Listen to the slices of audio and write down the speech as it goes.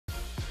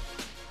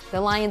The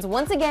Lions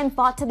once again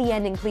fought to the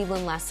end in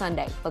Cleveland last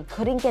Sunday, but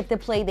couldn't get the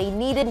play they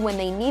needed when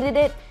they needed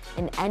it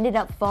and ended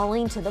up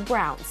falling to the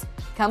Browns.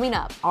 Coming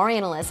up, our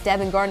analyst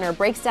Devin Gardner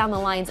breaks down the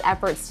Lions'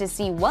 efforts to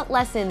see what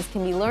lessons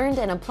can be learned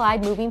and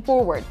applied moving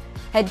forward.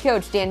 Head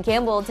coach Dan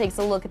Campbell takes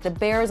a look at the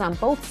Bears on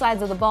both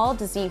sides of the ball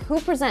to see who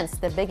presents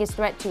the biggest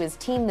threat to his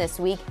team this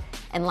week.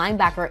 And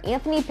linebacker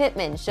Anthony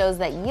Pittman shows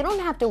that you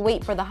don't have to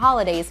wait for the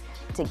holidays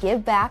to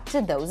give back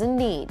to those in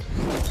need.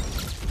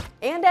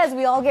 And as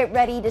we all get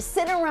ready to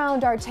sit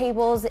around our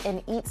tables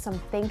and eat some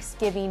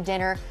Thanksgiving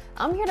dinner,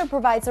 I'm here to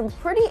provide some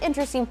pretty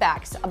interesting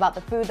facts about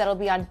the food that'll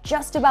be on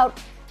just about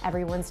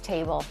everyone's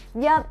table.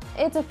 Yep,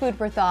 it's a food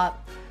for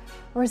thought.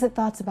 Or is it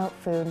thoughts about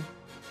food?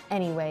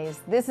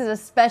 Anyways, this is a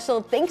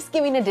special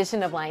Thanksgiving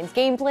edition of Lions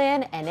Game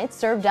Plan, and it's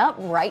served up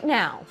right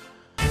now.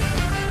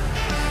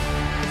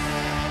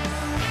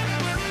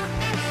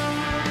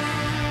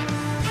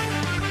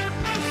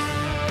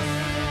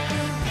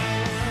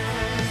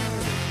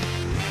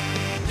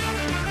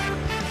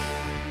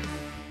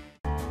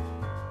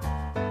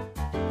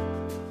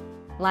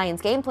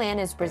 Lions Game Plan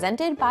is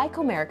presented by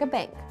Comerica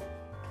Bank.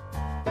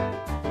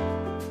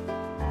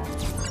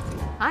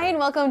 Hi, and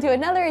welcome to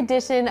another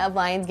edition of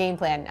Lions Game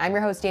Plan. I'm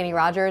your host, Danny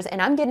Rogers, and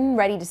I'm getting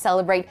ready to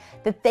celebrate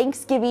the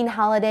Thanksgiving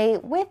holiday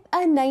with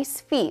a nice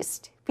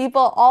feast.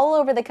 People all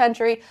over the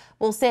country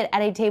will sit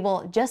at a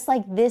table just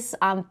like this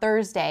on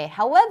Thursday.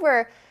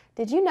 However,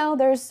 did you know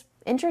there's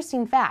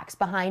interesting facts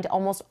behind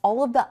almost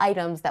all of the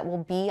items that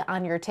will be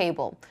on your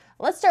table?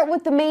 Let's start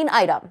with the main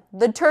item,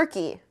 the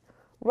turkey.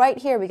 Right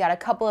here, we got a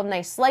couple of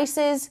nice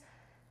slices.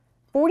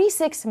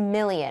 46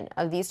 million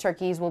of these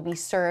turkeys will be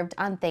served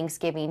on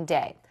Thanksgiving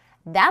Day.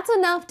 That's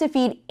enough to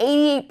feed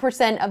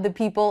 88% of the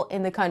people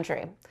in the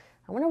country.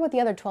 I wonder what the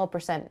other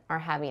 12% are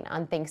having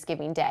on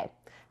Thanksgiving Day.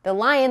 The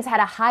Lions had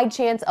a high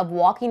chance of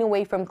walking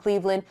away from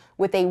Cleveland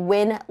with a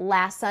win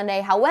last Sunday.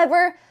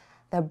 However,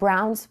 the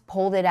Browns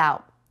pulled it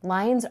out.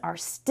 Lions are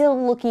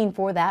still looking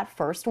for that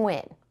first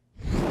win.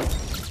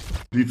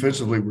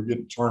 Defensively, we're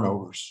getting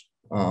turnovers.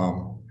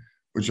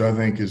 Which I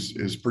think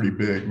is pretty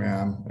big,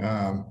 man.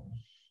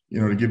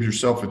 To give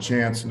yourself a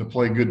chance and to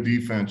play good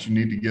defense, you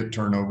need to get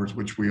turnovers,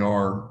 which we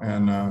are.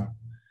 And,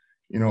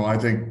 I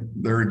think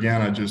there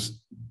again,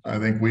 I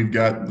think we've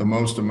got the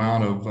most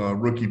amount of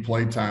rookie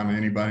play time of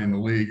anybody in the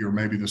league, or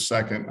maybe the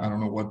second. I don't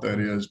know what that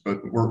is, but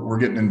we're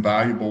getting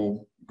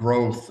invaluable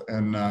growth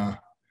and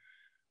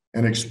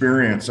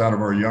experience out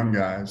of our young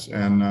guys.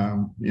 And,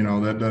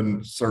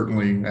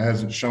 that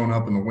hasn't shown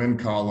up in the win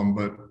column,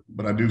 but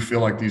I do feel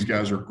like these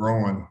guys are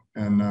growing.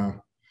 And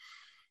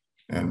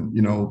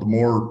the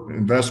more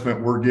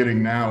investment we're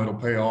getting now, it'll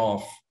pay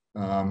off.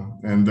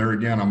 And there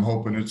again, I'm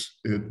hoping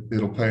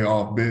it'll pay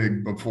off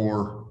big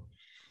before,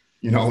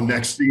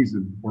 next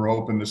season. We're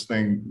hoping this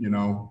thing,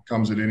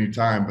 comes at any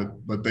time.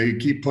 But they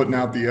keep putting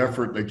out the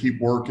effort. They keep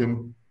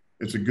working.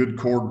 It's a good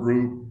core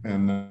group.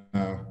 And,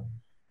 I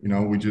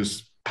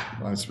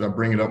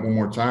bring it up one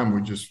more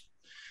time.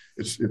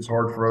 It's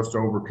hard for us to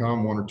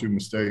overcome one or two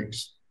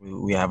mistakes.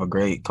 We have a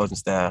great coaching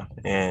staff,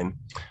 and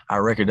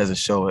our record doesn't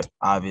show it.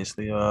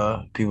 Obviously,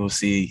 people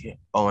see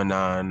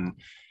 0-9,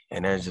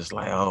 and they're just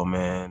like, "Oh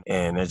man,"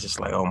 and they're just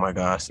like, "Oh my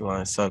gosh, the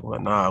Lions suck."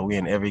 But nah, we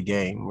in every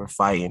game. We're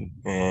fighting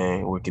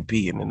and we're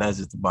competing, and that's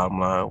just the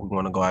bottom line. We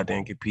want to go out there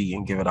and compete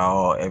and give it our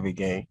all every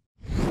game.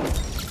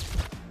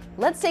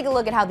 Let's take a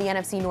look at how the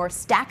NFC North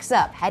stacks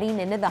up heading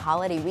into the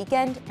holiday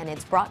weekend, and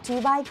it's brought to you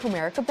by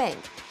Comerica Bank.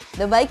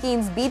 The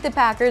Vikings beat the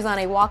Packers on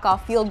a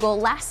walk-off field goal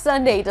last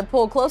Sunday to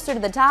pull closer to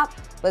the top,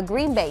 but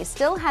Green Bay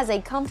still has a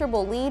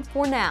comfortable lead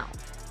for now.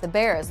 The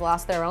Bears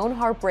lost their own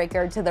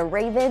heartbreaker to the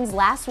Ravens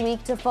last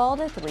week to fall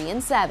to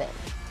 3-7.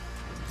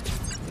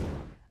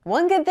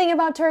 One good thing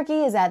about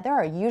turkey is that there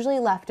are usually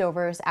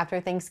leftovers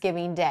after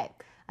Thanksgiving Day.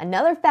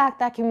 Another fact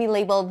that can be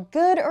labeled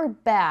good or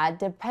bad,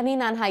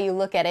 depending on how you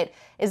look at it,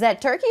 is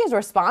that turkey is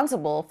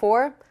responsible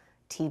for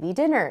TV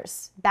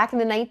dinners. Back in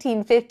the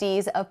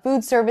 1950s, a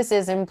food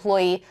services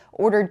employee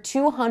ordered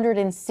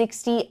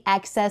 260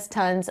 excess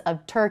tons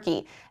of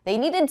turkey. They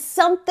needed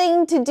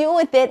something to do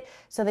with it,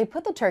 so they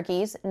put the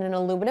turkeys in an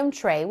aluminum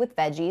tray with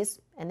veggies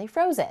and they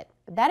froze it.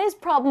 That is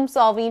problem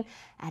solving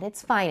at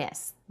its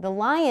finest. The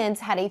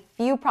Lions had a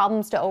few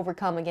problems to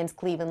overcome against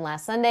Cleveland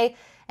last Sunday,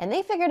 and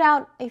they figured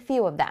out a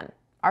few of them.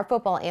 Our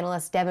football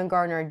analyst Devin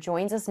Gardner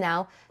joins us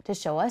now to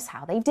show us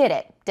how they did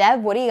it.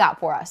 Dev, what do you got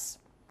for us?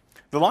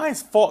 The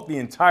Lions fought the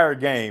entire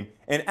game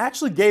and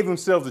actually gave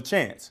themselves a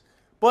chance,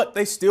 but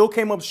they still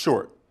came up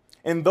short.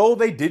 And though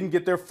they didn't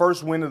get their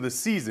first win of the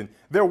season,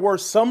 there were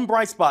some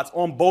bright spots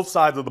on both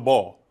sides of the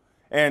ball.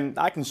 And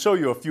I can show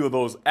you a few of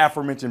those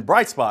aforementioned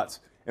bright spots,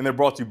 and they're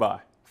brought to you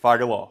by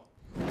Fire Law.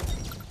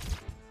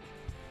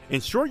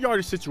 In short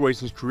yardage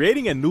situations,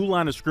 creating a new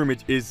line of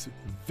scrimmage is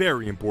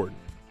very important.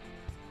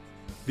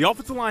 The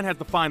offensive line has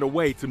to find a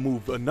way to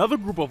move another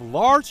group of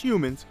large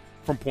humans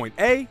from point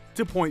A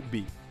to point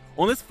B.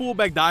 On this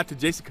fullback dive to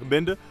Jason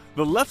Kabinda,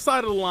 the left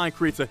side of the line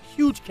creates a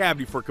huge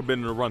cavity for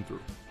Kabinda to run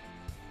through.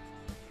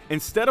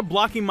 Instead of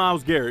blocking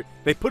Myles Garrett,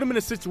 they put him in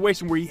a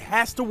situation where he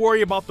has to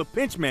worry about the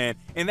pinch man,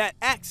 and that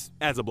acts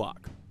as a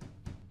block.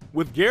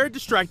 With Garrett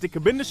distracted,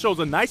 Cabinda shows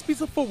a nice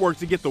piece of footwork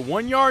to get the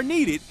 1 yard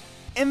needed,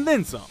 and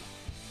then some.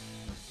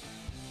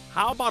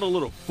 How about a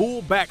little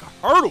full-back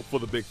hurdle for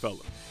the big fella?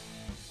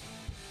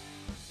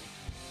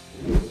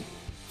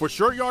 For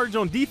short yardage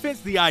on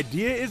defense, the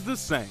idea is the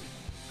same.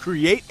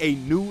 Create a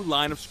new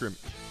line of scrimmage.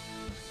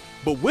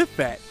 But with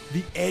that,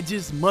 the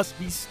edges must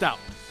be stout.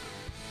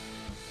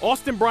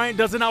 Austin Bryant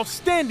does an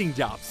outstanding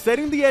job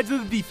setting the edge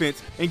of the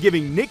defense and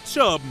giving Nick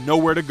Chubb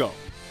nowhere to go.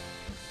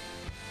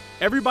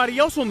 Everybody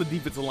else on the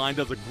defensive line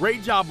does a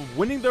great job of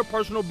winning their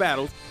personal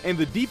battles, and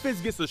the defense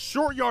gets a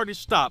short yardage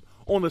stop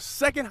on the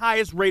second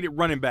highest rated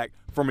running back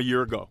from a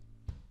year ago.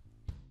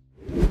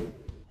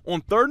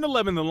 On 3rd and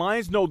 11, the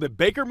Lions know that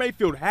Baker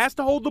Mayfield has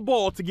to hold the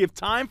ball to give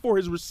time for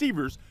his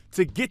receivers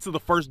to get to the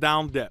first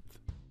down depth.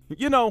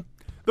 You know,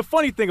 the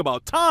funny thing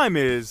about time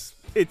is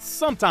it's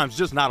sometimes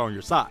just not on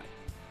your side.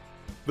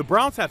 The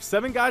Browns have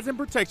 7 guys in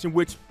protection,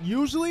 which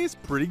usually is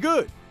pretty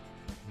good.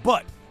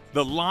 But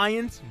the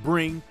Lions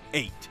bring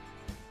 8.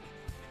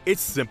 It's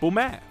simple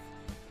math.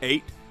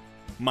 8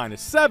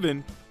 minus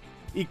 7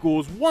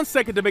 equals 1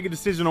 second to make a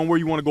decision on where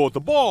you want to go with the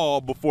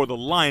ball before the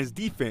Lions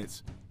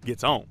defense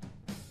gets home.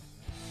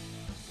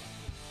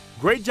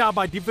 Great job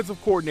by defensive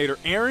coordinator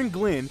Aaron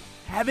Glenn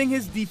having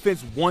his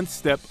defense 1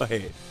 step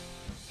ahead.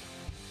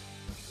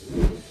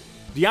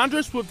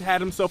 DeAndre Swift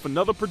had himself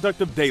another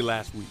productive day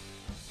last week.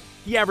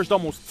 He averaged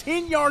almost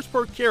 10 yards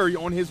per carry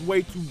on his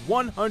way to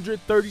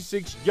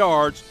 136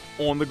 yards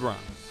on the ground.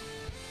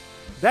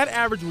 That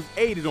average was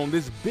aided on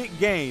this big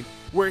game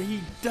where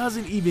he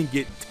doesn't even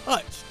get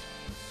touched.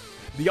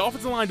 The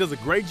offensive line does a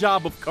great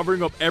job of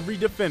covering up every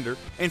defender,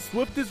 and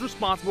Swift is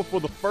responsible for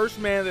the first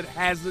man that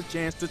has the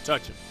chance to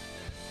touch him.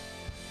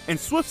 And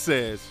Swift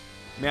says,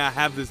 "May I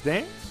have this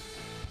dance?"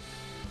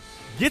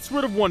 Gets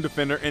rid of one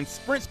defender and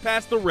sprints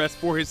past the rest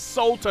for his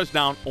sole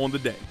touchdown on the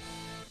day.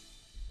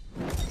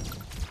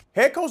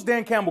 Head coach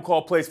Dan Campbell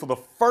called plays for the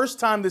first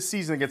time this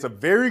season against a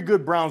very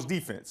good Browns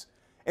defense.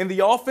 And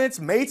the offense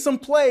made some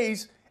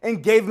plays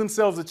and gave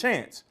themselves a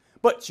chance.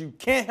 But you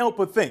can't help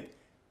but think,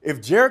 if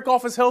Jared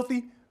Goff is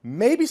healthy,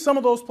 maybe some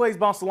of those plays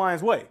bounce the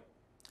Lions' way.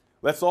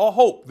 Let's all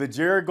hope that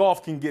Jared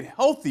Goff can get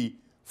healthy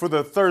for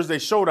the Thursday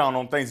showdown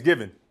on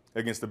Thanksgiving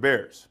against the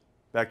Bears.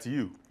 Back to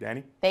you,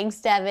 Danny. Thanks,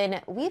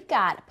 Devin. We've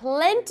got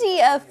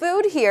plenty of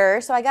food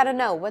here, so I gotta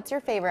know, what's your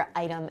favorite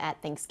item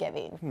at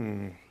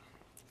Thanksgiving?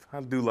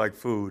 I do like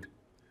food.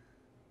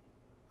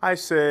 I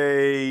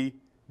say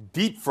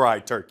deep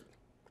fried turkey.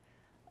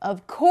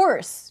 Of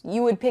course,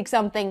 you would pick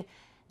something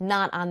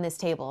not on this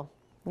table.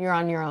 You're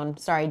on your own.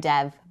 Sorry,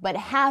 Dev. But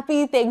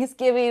happy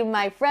Thanksgiving,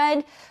 my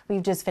friend.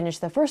 We've just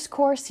finished the first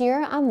course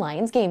here on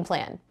Lions Game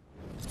Plan.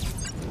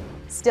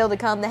 Still to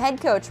come, the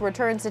head coach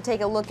returns to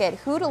take a look at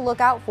who to look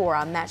out for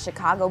on that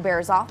Chicago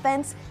Bears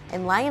offense,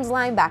 and Lions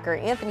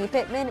linebacker Anthony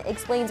Pittman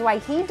explains why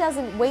he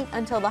doesn't wait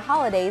until the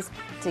holidays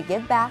to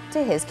give back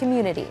to his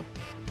community.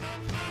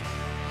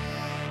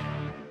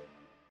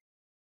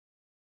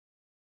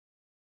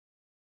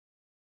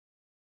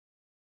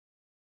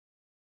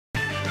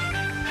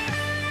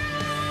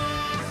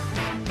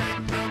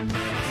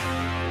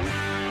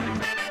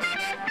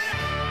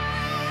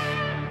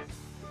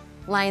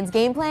 Lions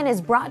Game Plan is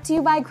brought to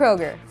you by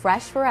Kroger,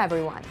 fresh for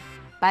everyone.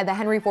 By the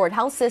Henry Ford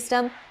Health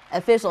System,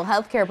 official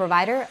healthcare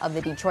provider of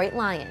the Detroit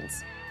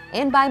Lions.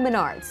 And by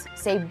Menards,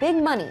 save big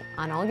money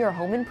on all your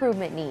home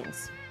improvement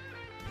needs.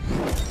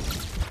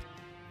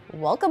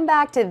 Welcome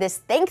back to this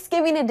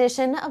Thanksgiving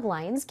edition of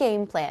Lions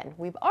Game Plan.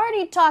 We've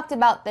already talked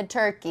about the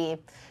turkey,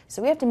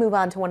 so we have to move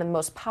on to one of the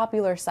most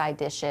popular side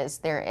dishes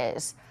there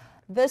is,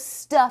 the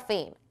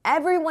stuffing.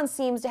 Everyone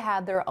seems to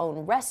have their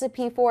own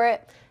recipe for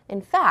it. In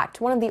fact,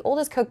 one of the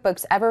oldest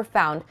cookbooks ever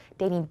found,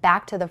 dating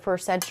back to the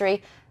 1st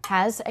century,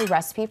 has a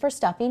recipe for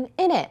stuffing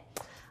in it.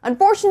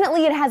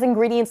 Unfortunately, it has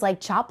ingredients like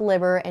chopped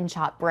liver and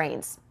chopped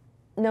brains.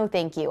 No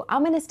thank you.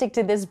 I'm going to stick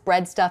to this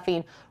bread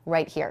stuffing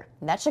right here.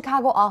 That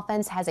Chicago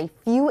offense has a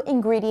few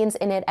ingredients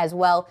in it as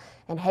well,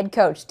 and head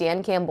coach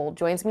Dan Campbell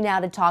joins me now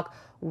to talk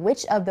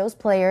which of those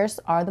players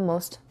are the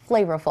most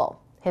flavorful.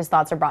 His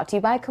thoughts are brought to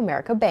you by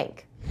Comerica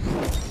Bank.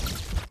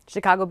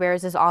 Chicago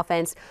Bears'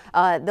 offense,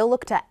 they'll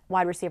look to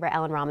wide receiver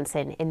Allen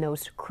Robinson in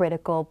those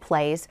critical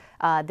plays.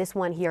 This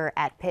one here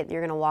at Pitt,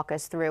 you're going to walk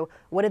us through.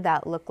 What did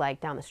that look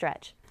like down the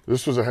stretch?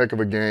 This was a heck of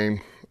a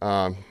game.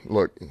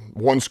 Look,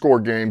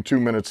 1-score game, 2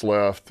 minutes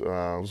left.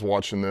 I was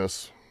watching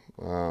this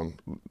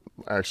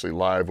actually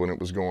live when it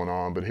was going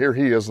on. But here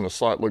he is in a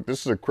slot. Look,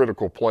 this is a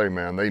critical play,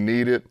 man. They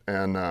need it.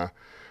 And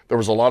there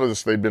was a lot of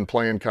this they'd been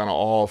playing kind of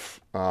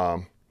off.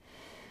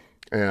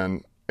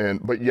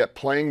 But yet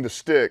playing the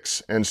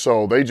sticks, and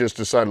so they just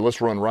decided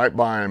let's run right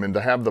by him, and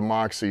to have the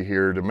moxie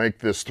here to make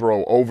this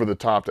throw over the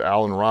top to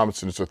Allen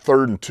Robinson. It's a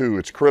 3rd and 2.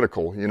 It's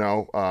critical, you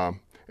know,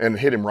 and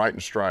hit him right in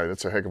stride.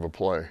 That's a heck of a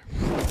play.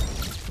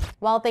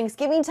 While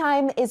Thanksgiving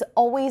time is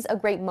always a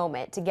great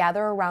moment to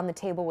gather around the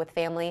table with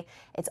family,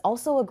 it's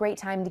also a great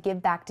time to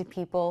give back to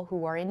people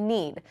who are in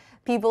need.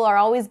 People are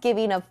always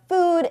giving of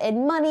food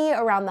and money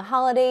around the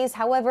holidays.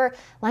 However,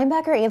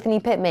 linebacker Anthony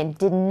Pittman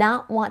did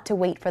not want to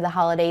wait for the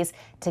holidays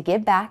to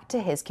give back to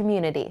his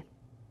community.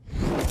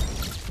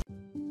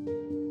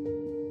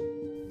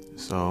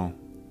 So,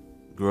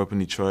 grew up in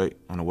Detroit,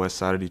 on the west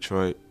side of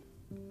Detroit,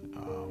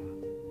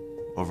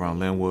 over on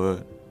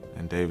Linwood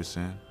and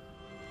Davidson.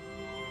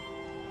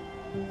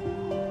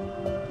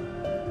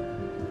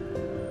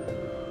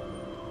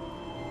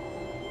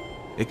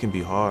 It can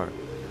be hard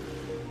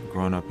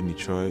growing up in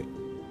Detroit,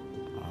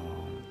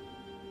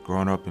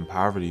 growing up in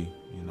poverty,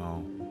 you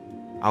know.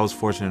 I was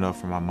fortunate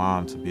enough for my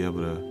mom to be able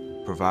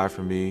to provide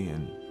for me,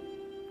 and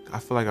I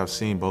feel like I've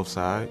seen both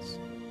sides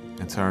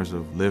in terms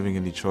of living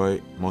in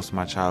Detroit most of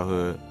my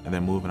childhood and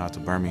then moving out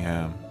to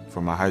Birmingham for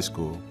my high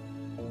school.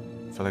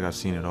 I feel like I've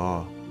seen it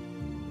all.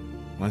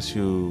 Once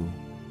you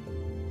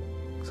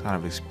kind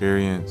of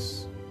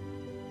experience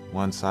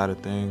one side of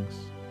things,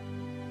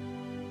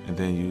 and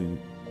then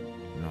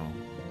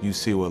you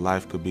see what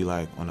life could be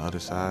like on the other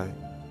side,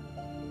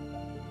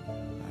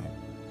 like,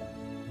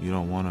 you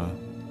don't want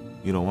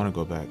to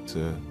go back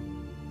to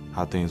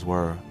how things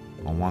were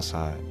on one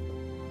side.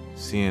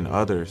 Seeing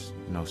others,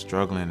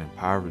 struggling in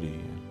poverty,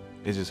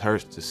 it just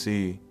hurts to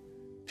see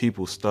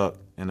people stuck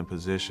in a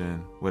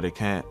position where they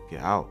can't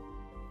get out.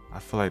 I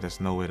feel like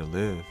that's no way to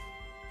live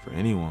for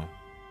anyone.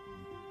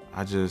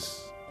 I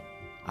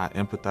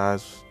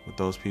empathize with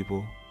those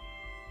people.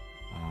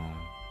 I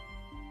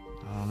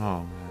don't know,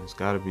 man. It's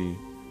gotta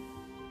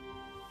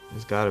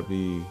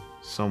be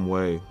some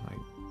way, like,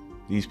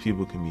 these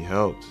people can be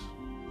helped.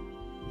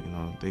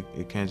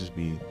 It can't just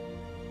be,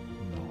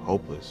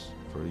 hopeless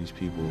for these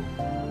people.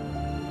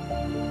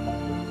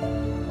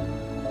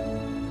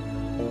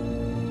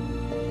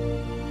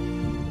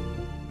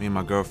 Me and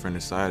my girlfriend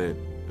decided,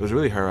 it was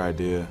really her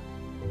idea.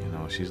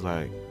 She's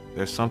like,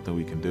 there's something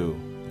we can do.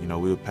 We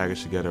would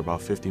package together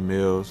about 50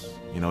 meals,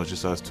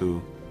 just us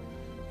two,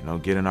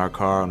 get in our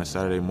car on a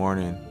Saturday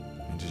morning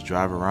and just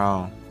drive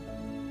around,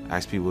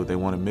 ask people if they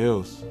wanted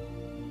meals.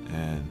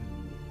 And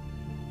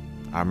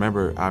I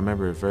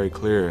remember it very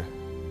clear.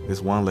 This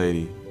one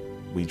lady,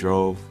 we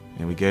drove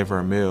and we gave her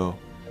a meal,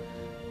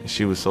 and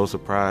she was so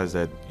surprised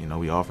that,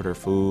 we offered her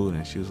food,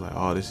 and she was like,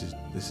 oh, this is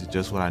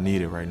just what I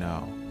needed right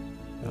now.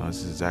 This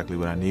is exactly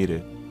what I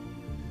needed.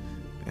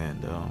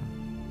 And,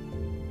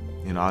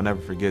 I'll never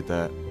forget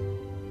that.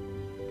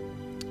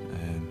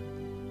 And,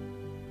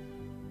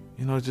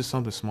 it's just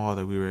something small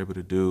that we were able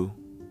to do,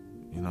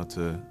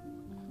 to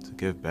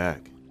give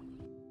back.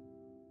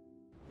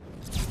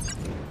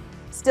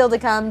 Still to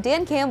come,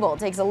 Dan Campbell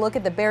takes a look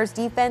at the Bears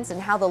defense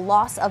and how the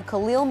loss of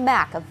Khalil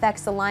Mack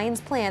affects the Lions'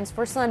 plans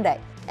for Sunday.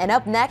 And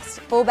up next,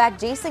 fullback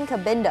Jason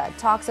Cabinda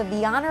talks of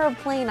the honor of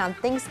playing on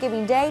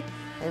Thanksgiving Day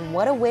and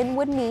what a win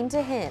would mean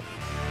to him.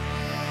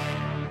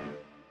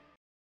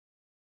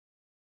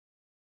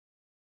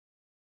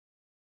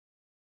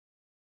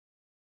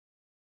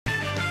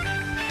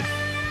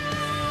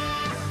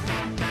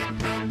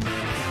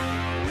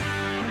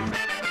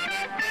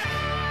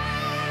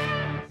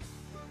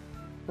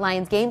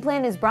 Lions Game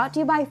Plan is brought to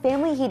you by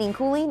Family Heating,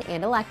 Cooling,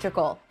 and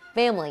Electrical.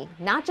 Family,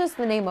 not just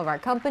the name of our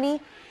company,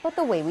 but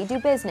the way we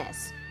do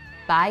business.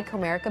 By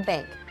Comerica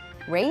Bank.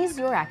 Raise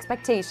your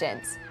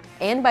expectations.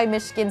 And by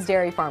Michigan's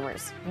Dairy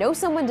Farmers. Know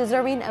someone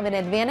deserving of an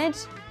advantage?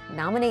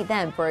 Nominate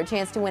them for a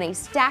chance to win a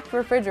stacked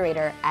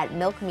refrigerator at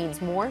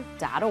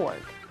milkmeansmore.org.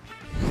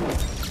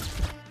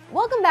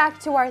 Welcome back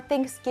to our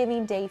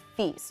Thanksgiving Day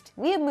feast.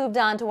 We have moved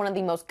on to one of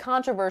the most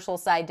controversial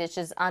side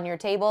dishes on your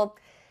table,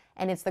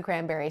 and it's the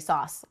cranberry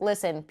sauce.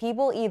 Listen,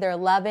 people either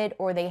love it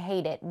or they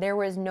hate it.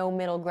 There is no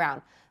middle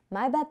ground.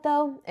 My bet,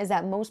 though, is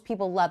that most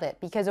people love it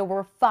because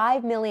over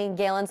 5 million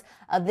gallons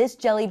of this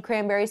jellied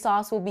cranberry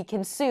sauce will be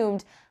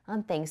consumed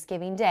on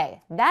Thanksgiving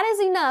Day. That is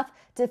enough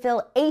to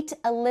fill 8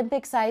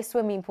 Olympic-sized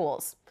swimming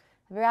pools.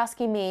 If you're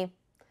asking me,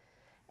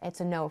 it's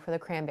a no for the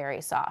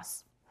cranberry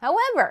sauce.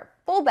 However,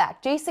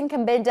 fullback Jason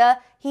Cabinda,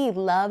 he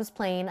loves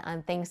playing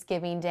on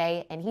Thanksgiving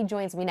Day, and he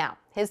joins me now.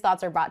 His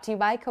thoughts are brought to you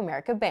by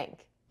Comerica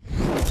Bank.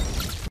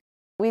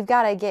 We've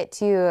got to get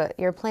to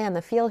your play on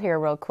the field here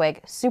real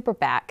quick.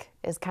 Superback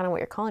is kind of what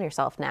you're calling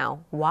yourself now.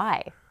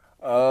 Why?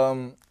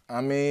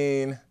 I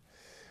mean,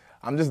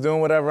 I'm just doing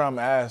whatever I'm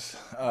asked.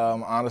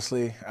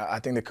 Honestly, I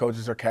think the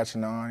coaches are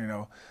catching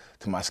on,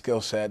 to my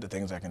skill set, the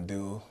things I can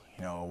do,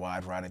 a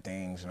wide variety of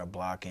things,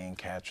 blocking,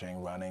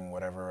 catching, running,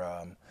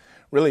 whatever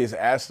really is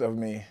asked of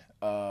me.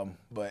 But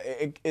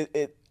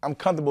I'm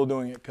comfortable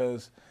doing it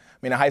because,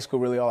 in high school,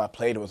 really all I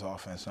played was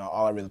offense.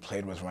 All I really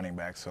played was running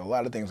back. So a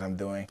lot of things I'm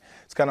doing,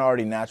 it's kind of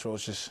already natural.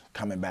 It's just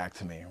coming back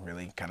to me,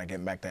 really kind of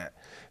getting back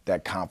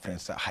that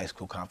confidence, that high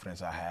school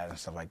confidence I had and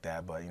stuff like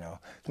that. But,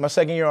 it's my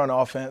second year on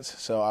offense,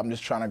 so I'm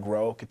just trying to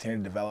grow, continue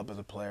to develop as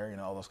a player,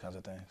 all those kinds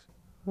of things.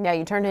 Yeah,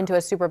 you turned into a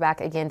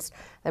superback against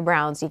the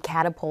Browns. You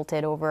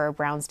catapulted over a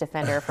Browns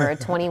defender for a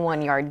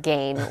 21-yard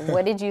gain.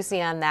 What did you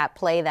see on that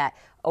play that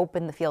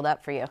opened the field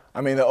up for you?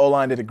 The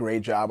O-line did a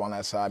great job on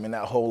that side.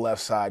 That whole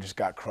left side just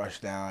got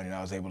crushed down. I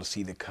was able to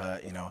see the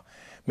cut,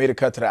 made a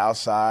cut to the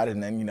outside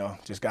and then,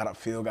 just got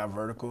upfield, got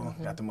vertical,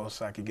 got the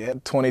most I could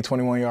get.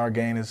 21-yard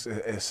gain is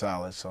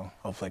solid, so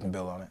hopefully I can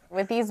build on it.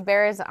 With these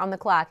Bears on the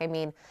clock,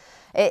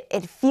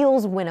 It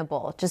feels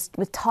winnable. Just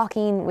with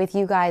talking with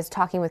you guys,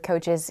 talking with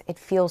coaches, it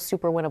feels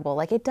super winnable.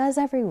 Like it does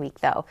every week,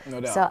 though.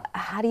 No doubt. So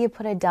how do you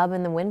put a dub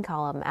in the win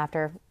column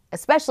after,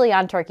 especially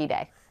on Turkey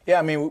Day? Yeah,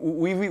 I mean,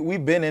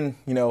 we've been in,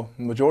 the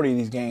majority of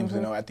these games,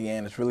 at the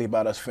end. It's really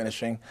about us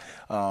finishing.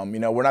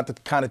 We're not the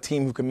kind of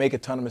team who can make a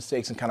ton of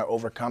mistakes and kind of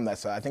overcome that.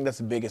 So I think that's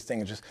the biggest thing,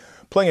 is just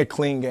playing a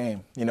clean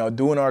game,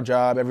 doing our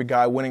job, every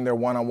guy winning their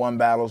one-on-one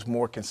battles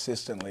more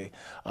consistently.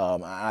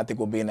 I think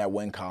we'll be in that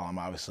win column,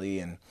 obviously.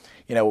 And,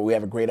 we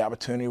have a great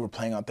opportunity. We're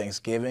playing on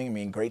Thanksgiving. I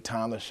mean, great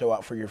time to show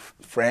out for your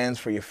friends,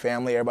 for your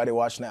family, everybody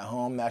watching at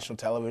home, national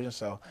television.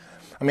 So,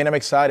 I'm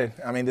excited.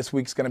 This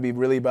week's going to be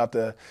really about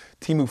the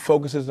team who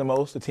focuses the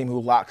most, the team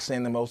who locks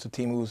in the most, the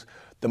team who's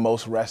the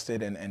most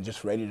rested and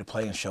just ready to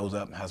play and shows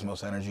up and has the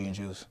most energy and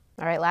juice.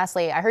 All right,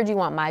 lastly, I heard you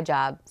want my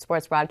job,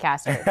 sports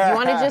broadcaster. Do you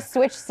want to just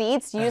switch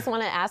seats? Do you just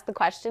want to ask the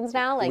questions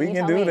now? We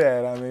can do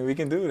that. We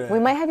can do that. We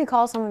might have you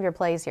call some of your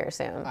plays here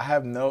soon. I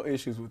have no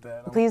issues with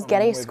that. Please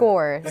get a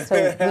score so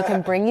we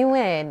can bring you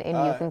in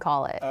and you can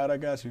call it. All right, I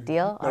got you.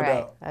 Deal? No All right.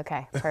 doubt.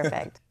 Okay,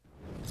 perfect.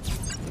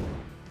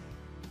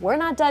 We're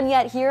not done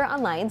yet here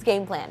on Lions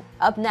Game Plan.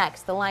 Up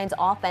next, the Lions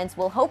offense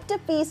will hope to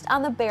feast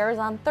on the Bears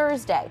on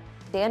Thursday.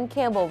 Dan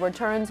Campbell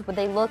returns with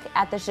a look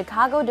at the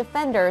Chicago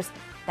defenders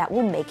that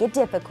will make it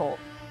difficult.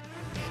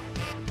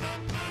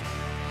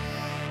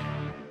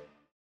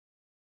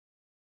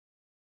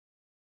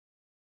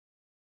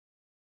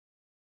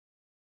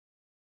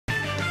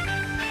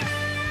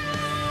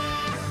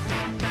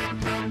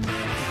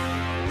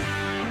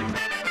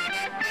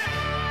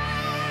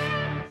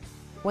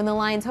 When the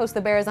Lions host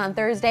the Bears on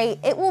Thursday,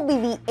 it will be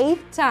the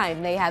 8th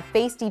time they have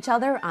faced each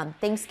other on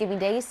Thanksgiving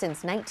Day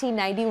since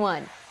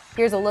 1991.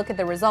 Here's a look at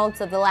the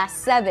results of the last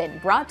 7,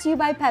 brought to you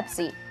by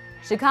Pepsi.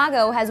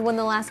 Chicago has won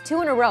the last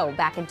 2 in a row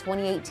back in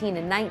 2018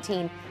 and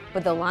 19,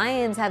 but the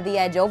Lions have the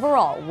edge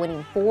overall,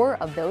 winning 4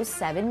 of those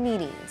 7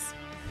 meetings.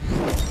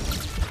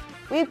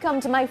 We've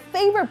come to my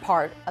favorite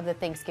part of the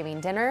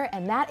Thanksgiving dinner,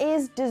 and that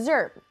is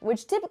dessert,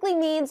 which typically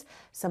means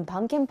some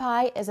pumpkin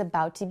pie is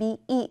about to be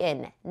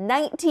eaten.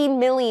 19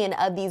 million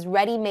of these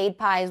ready-made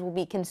pies will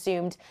be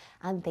consumed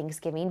on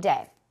Thanksgiving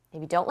Day.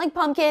 If you don't like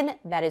pumpkin,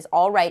 that is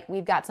all right.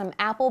 We've got some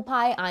apple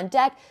pie on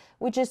deck,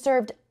 which is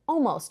served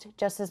almost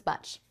just as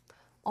much.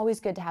 Always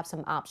good to have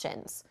some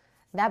options.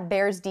 That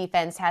Bears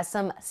defense has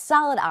some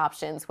solid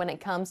options when it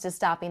comes to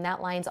stopping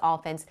that Lions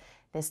offense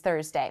this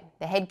Thursday.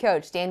 The head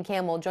coach, Dan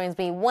Campbell, joins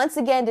me once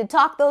again to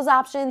talk those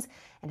options,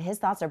 and his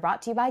thoughts are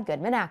brought to you by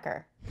Goodman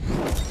Acker.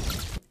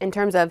 In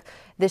terms of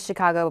this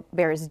Chicago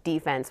Bears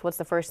defense, what's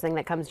the first thing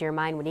that comes to your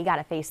mind when you got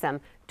to face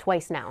them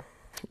twice now?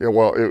 Yeah,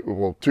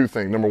 well, 2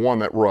 things. Number 1,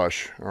 that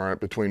rush, all right,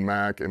 between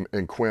Mack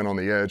and Quinn on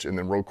the edge, and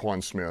then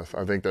Roquan Smith.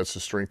 I think that's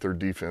the strength of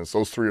their defense.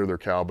 Those 3 are their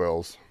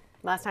cowbells.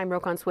 Last time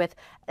Roquan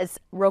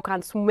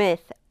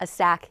Smith, a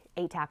sack,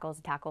 8 tackles,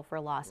 a tackle for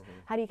a loss.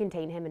 How do you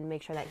contain him and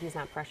make sure that he's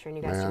not pressuring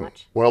you guys too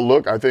much? Well,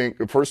 look, I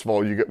think, first of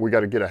all, we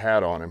got to get a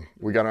hat on him.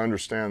 We got to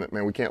understand that,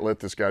 man, we can't let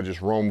this guy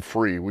just roam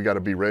free. We got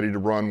to be ready to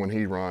run when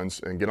he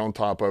runs and get on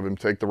top of him,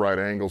 take the right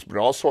angles. But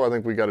also, I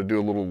think we got to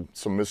do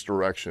some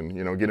misdirection,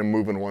 get him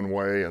moving one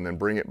way and then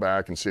bring it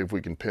back and see if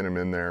we can pin him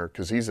in there,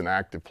 because he's an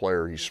active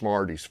player. He's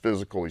smart, he's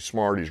physical, he's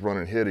smart, he's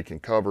running hit, he can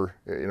cover.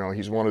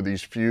 He's one of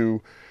these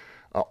few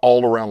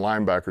all-around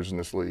linebackers in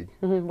this league.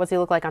 What's he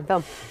look like on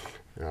film?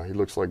 Yeah, he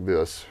looks like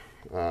this.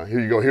 Here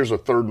you go. Here's a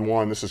 3rd and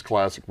 1. This is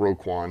classic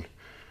Roquan.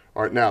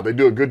 All right, now they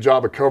do a good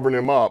job of covering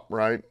him up,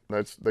 right?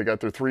 They got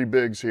their 3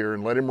 bigs here,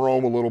 and let him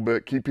roam a little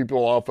bit, keep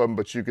people off of him.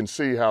 But you can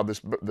see how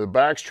the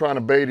back's trying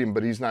to bait him,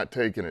 but he's not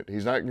taking it.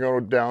 He's not going to go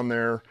down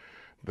there.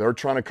 They're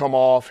trying to come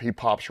off. He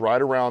pops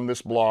right around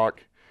this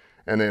block,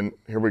 and then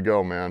here we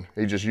go, man.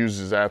 He just uses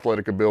his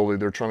athletic ability.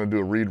 They're trying to do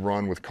a read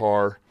run with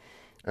Carr.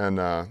 And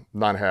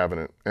not having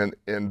it.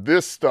 And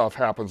this stuff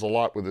happens a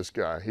lot with this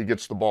guy. He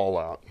gets the ball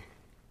out.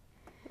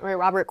 All right,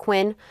 Robert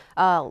Quinn,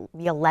 the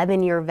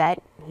 11-year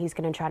vet, he's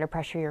going to try to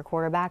pressure your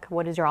quarterback.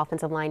 What does your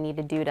offensive line need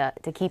to do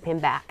to keep him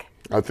back?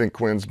 I think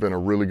Quinn's been a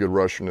really good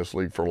rusher in this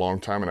league for a long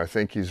time, and I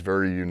think he's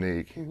very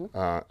unique.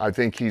 I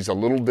think he's a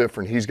little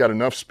different. He's got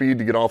enough speed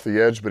to get off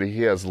the edge, but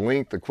he has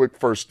length, a quick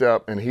first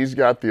step, and he's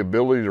got the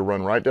ability to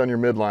run right down your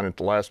midline at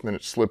the last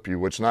minute, slip you,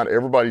 which not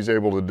everybody's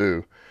able to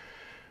do.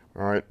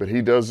 All right, but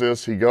he does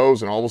this, he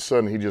goes, and all of a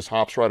sudden he just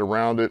hops right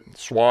around it,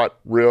 swat,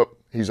 rip,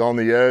 he's on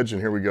the edge,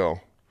 and here we go.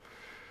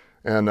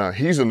 And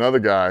he's another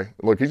guy,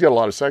 look, he's got a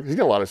lot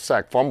of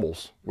sack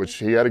fumbles, which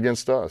he had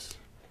against us.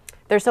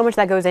 There's so much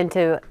that goes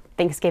into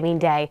Thanksgiving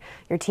Day.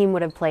 Your team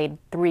would have played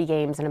 3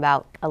 games in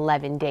about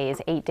 11 days,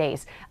 8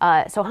 days.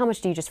 So how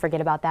much do you just forget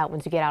about that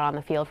once you get out on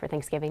the field for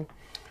Thanksgiving?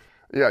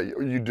 Yeah,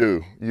 you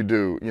do.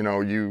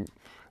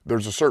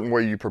 There's a certain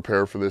way you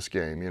prepare for this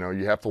game.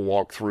 You have to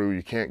walk through.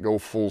 You can't go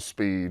full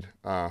speed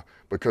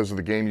because of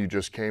the game you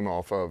just came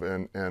off of,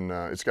 and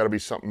it's got to be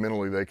something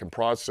mentally they can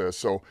process.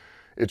 So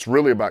it's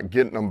really about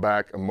getting them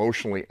back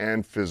emotionally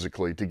and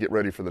physically to get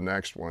ready for the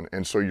next one.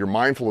 And so you're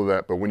mindful of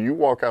that. But when you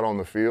walk out on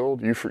the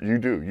field, you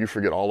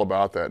forget all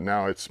about that.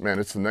 Now it's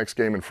the next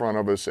game in front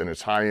of us, and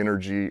it's high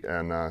energy,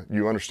 and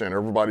you understand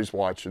everybody's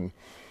watching.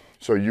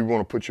 So you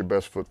want to put your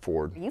best foot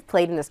forward. You've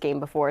played in this game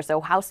before, so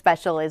how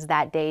special is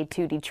that day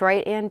to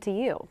Detroit and to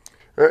you?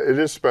 It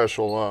is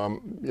special.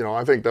 You know,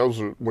 I think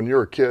when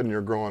you're a kid and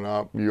you're growing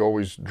up, you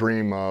always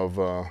dream of,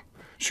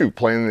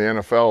 playing in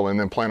the NFL and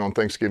then playing on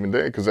Thanksgiving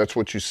Day, because that's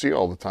what you see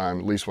all the time,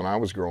 at least when I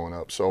was growing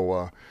up.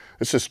 So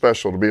it's just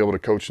special to be able to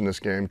coach in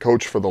this game,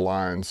 coach for the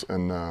Lions,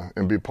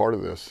 and be part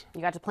of this.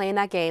 You got to play in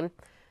that game.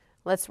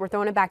 We're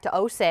throwing it back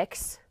to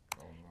 06.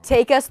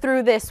 Take us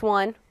through this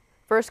one.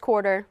 First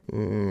quarter.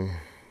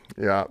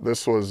 Yeah,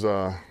 this was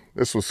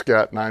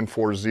Scat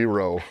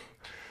 940.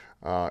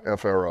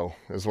 FRO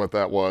is what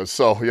that was.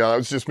 So yeah, it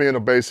was just me and a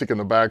basic in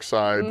the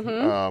backside.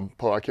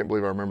 I can't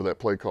believe I remember that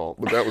play call,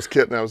 but that was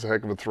Kit, and that was a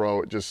heck of a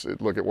throw.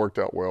 It worked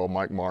out well.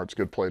 Mike Martz,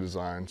 good play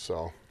design.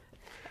 So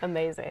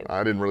amazing.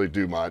 I didn't really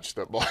do much.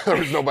 There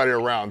was nobody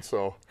around.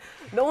 So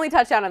the only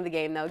touchdown of the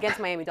game, though, against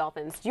Miami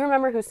Dolphins. Do you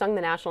remember who sung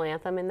the national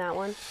anthem in that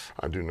one?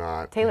 I do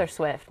not. Taylor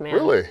Swift, man.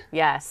 Really?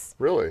 Yes.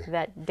 Really?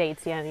 That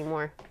dates you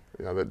anymore.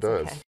 Yeah, that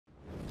does. Okay.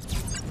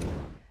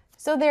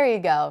 So there you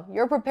go.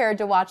 You're prepared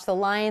to watch the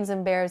Lions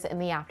and Bears in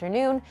the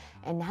afternoon,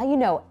 and now you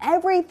know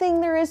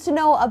everything there is to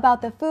know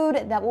about the food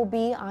that will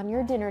be on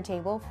your dinner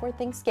table for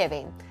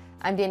Thanksgiving.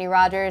 I'm Danny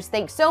Rogers.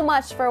 Thanks so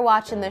much for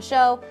watching the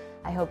show.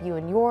 I hope you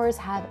and yours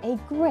have a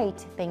great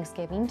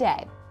Thanksgiving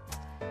day.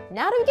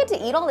 Now do we get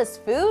to eat all this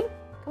food?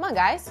 Come on,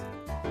 guys.